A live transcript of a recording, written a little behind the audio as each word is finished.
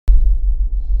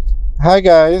Hi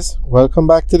guys, welcome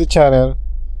back to the channel.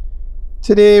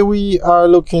 Today we are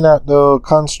looking at the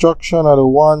construction of the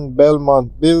One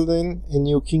Belmont building in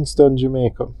New Kingston,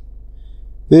 Jamaica.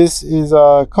 This is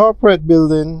a corporate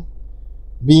building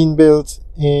being built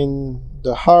in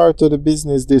the heart of the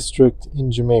business district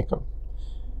in Jamaica.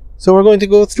 So we're going to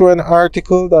go through an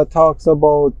article that talks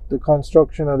about the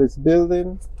construction of this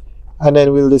building, and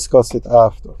then we'll discuss it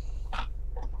after.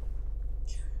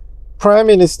 Prime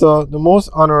Minister, the Most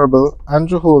Honorable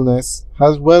Andrew Holness,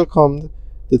 has welcomed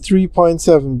the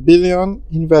 $3.7 billion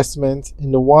investment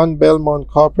in the One Belmont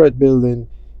corporate building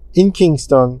in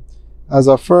Kingston as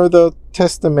a further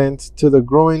testament to the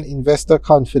growing investor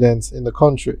confidence in the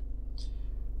country.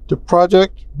 The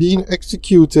project, being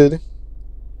executed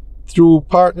through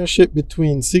partnership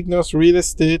between Cygnus Real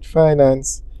Estate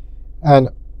Finance and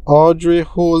Audrey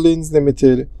Holdings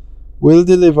Limited, will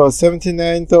deliver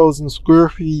 79,000 square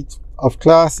feet of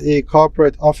Class A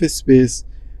corporate office space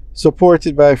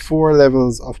supported by 4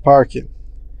 levels of parking.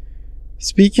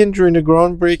 Speaking during the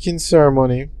groundbreaking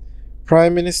ceremony,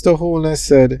 Prime Minister Holness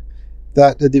said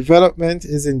that the development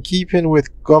is in keeping with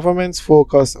government's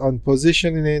focus on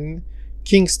positioning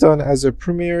Kingston as a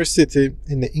premier city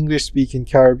in the English-speaking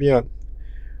Caribbean.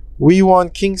 We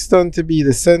want Kingston to be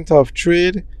the center of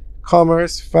trade,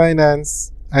 commerce,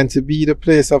 finance, and to be the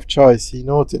place of choice, he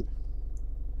noted.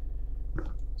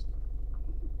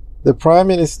 The Prime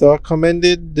Minister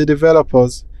commended the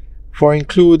developers for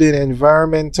including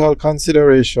environmental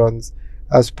considerations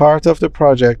as part of the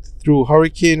project through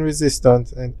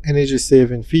hurricane-resistant and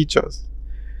energy-saving features.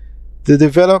 The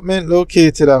development,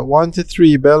 located at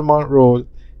 1-3 Belmont Road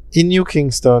in New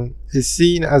Kingston, is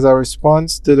seen as a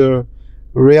response to the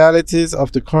realities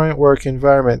of the current work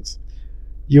environment,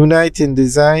 uniting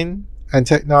design and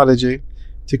technology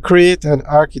to create an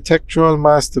architectural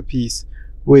masterpiece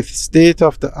with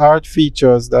state-of-the-art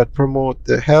features that promote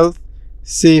the health,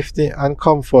 safety, and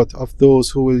comfort of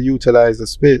those who will utilize the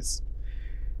space.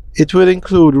 It will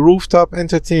include rooftop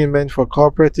entertainment for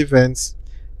corporate events,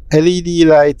 LED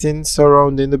lighting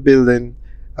surrounding the building,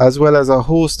 as well as a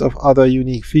host of other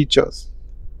unique features.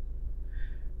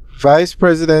 Vice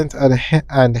President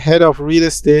and Head of Real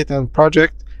Estate and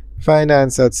Project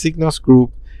Finance at Cygnus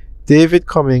Group, David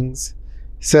Cummings,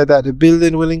 said that the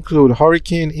building will include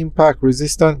hurricane impact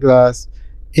resistant glass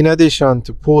in addition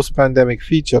to post-pandemic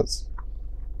features.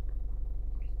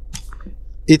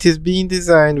 It is being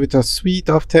designed with a suite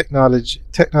of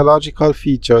technological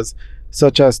features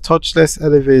such as touchless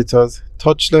elevators,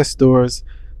 touchless doors,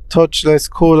 touchless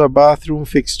Kohler bathroom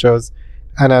fixtures,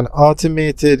 and an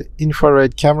automated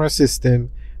infrared camera system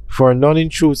for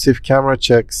non-intrusive camera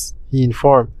checks, he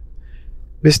informed.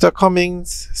 Mr.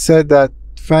 Cummings said that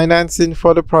financing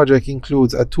for the project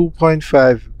includes a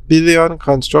 $2.5 billion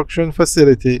construction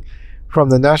facility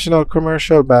from the National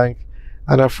Commercial Bank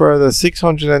and a further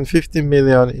 $650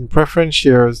 million in preference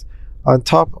shares on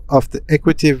top of the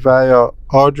equity via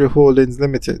Audrey Holdings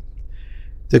Limited.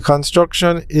 The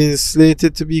construction is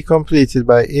slated to be completed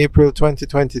by April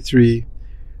 2023.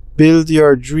 Build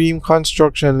Your Dream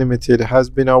Construction Limited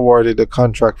has been awarded the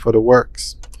contract for the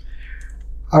works.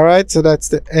 Alright, so that's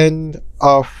the end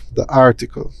of the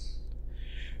article.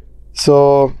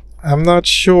 So I'm not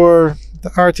sure,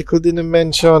 the article didn't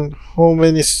mention how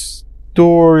many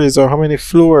stories or how many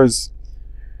floors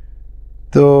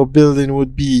the building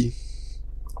would be,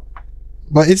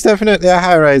 but it's definitely a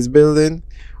high-rise building.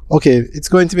 Okay, it's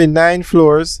going to be 9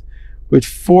 floors with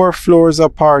 4 floors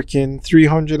of parking,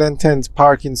 310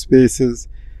 parking spaces.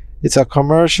 It's a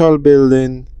commercial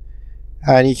building,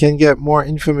 and you can get more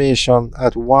information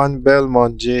at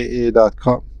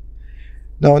onebelmontja.com.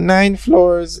 Now, 9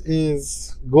 floors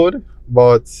is good,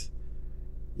 but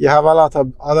you have a lot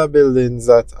of other buildings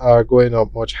that are going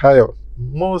up much higher,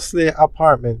 mostly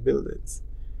apartment buildings.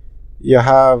 You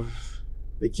have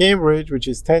the Cambridge, which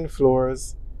is 10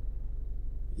 floors.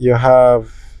 You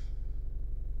have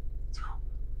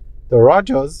the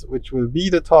Rogers, which will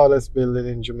be the tallest building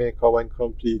in Jamaica when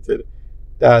completed.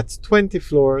 That's 20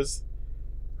 floors.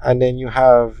 And then you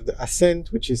have the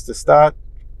Ascent, which is to start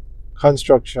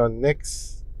construction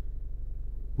next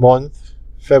month,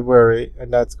 February,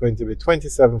 and that's going to be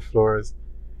 27 floors.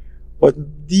 But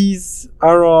these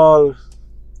are all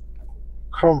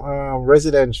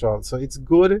residential, so it's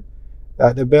good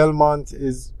that the Belmont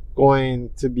is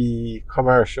going to be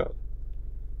commercial.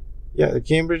 Yeah, the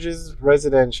Cambridge is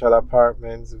residential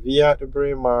apartments, Via at the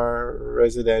Braemar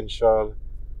residential,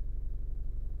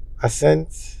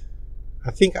 Ascent, I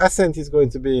think Ascent is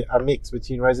going to be a mix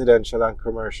between residential and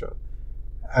commercial,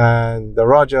 and the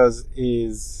Rogers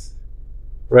is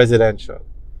residential.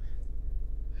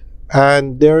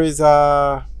 And there is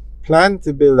a plan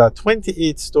to build a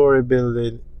 28-story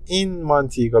building in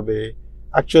Montego Bay.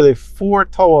 Actually, 4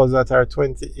 towers that are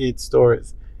 28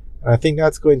 stories. And I think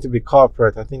that's going to be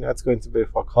corporate. I think that's going to be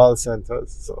for call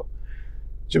centers. So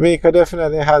Jamaica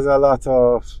definitely has a lot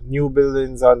of new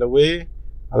buildings on the way.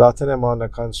 A lot of them under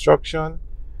construction.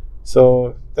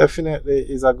 So definitely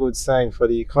is a good sign for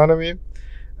the economy.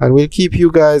 And we'll keep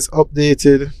you guys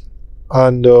updated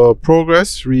on the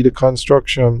progress, the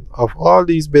construction of all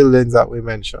these buildings that we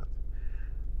mentioned.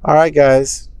 Alright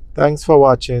guys, thanks for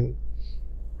watching.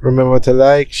 Remember to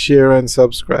like, share and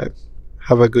subscribe.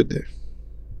 Have a good day.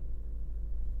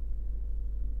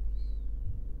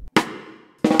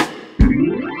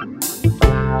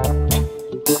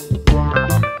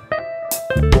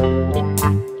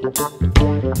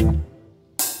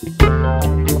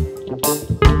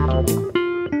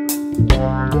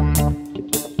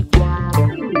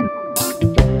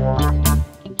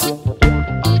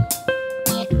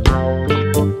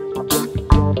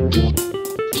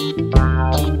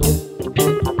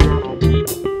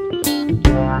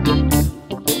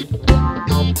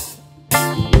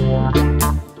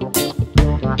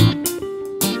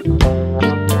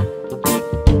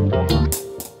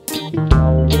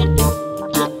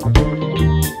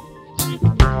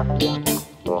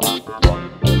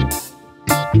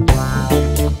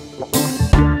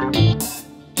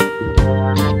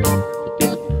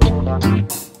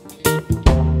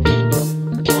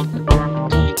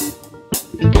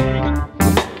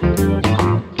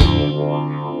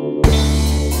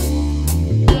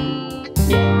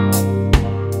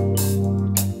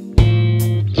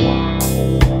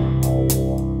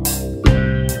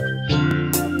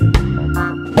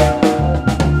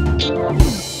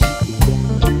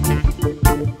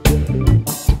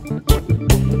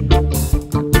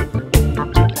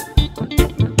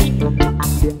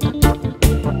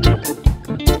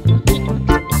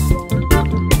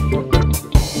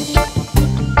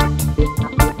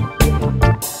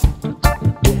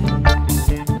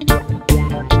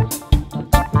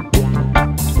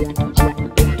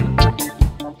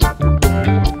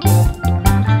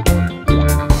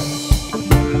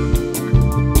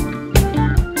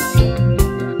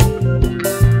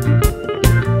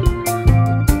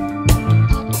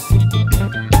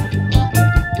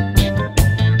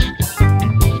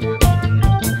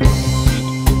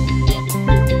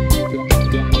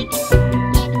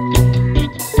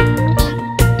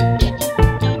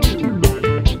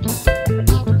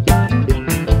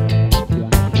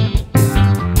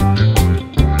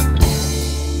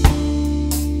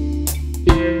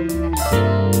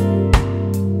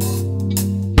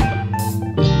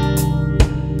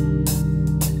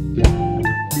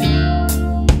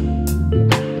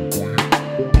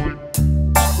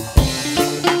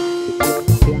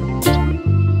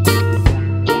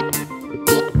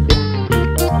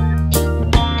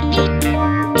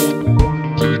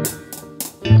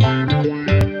 Bye.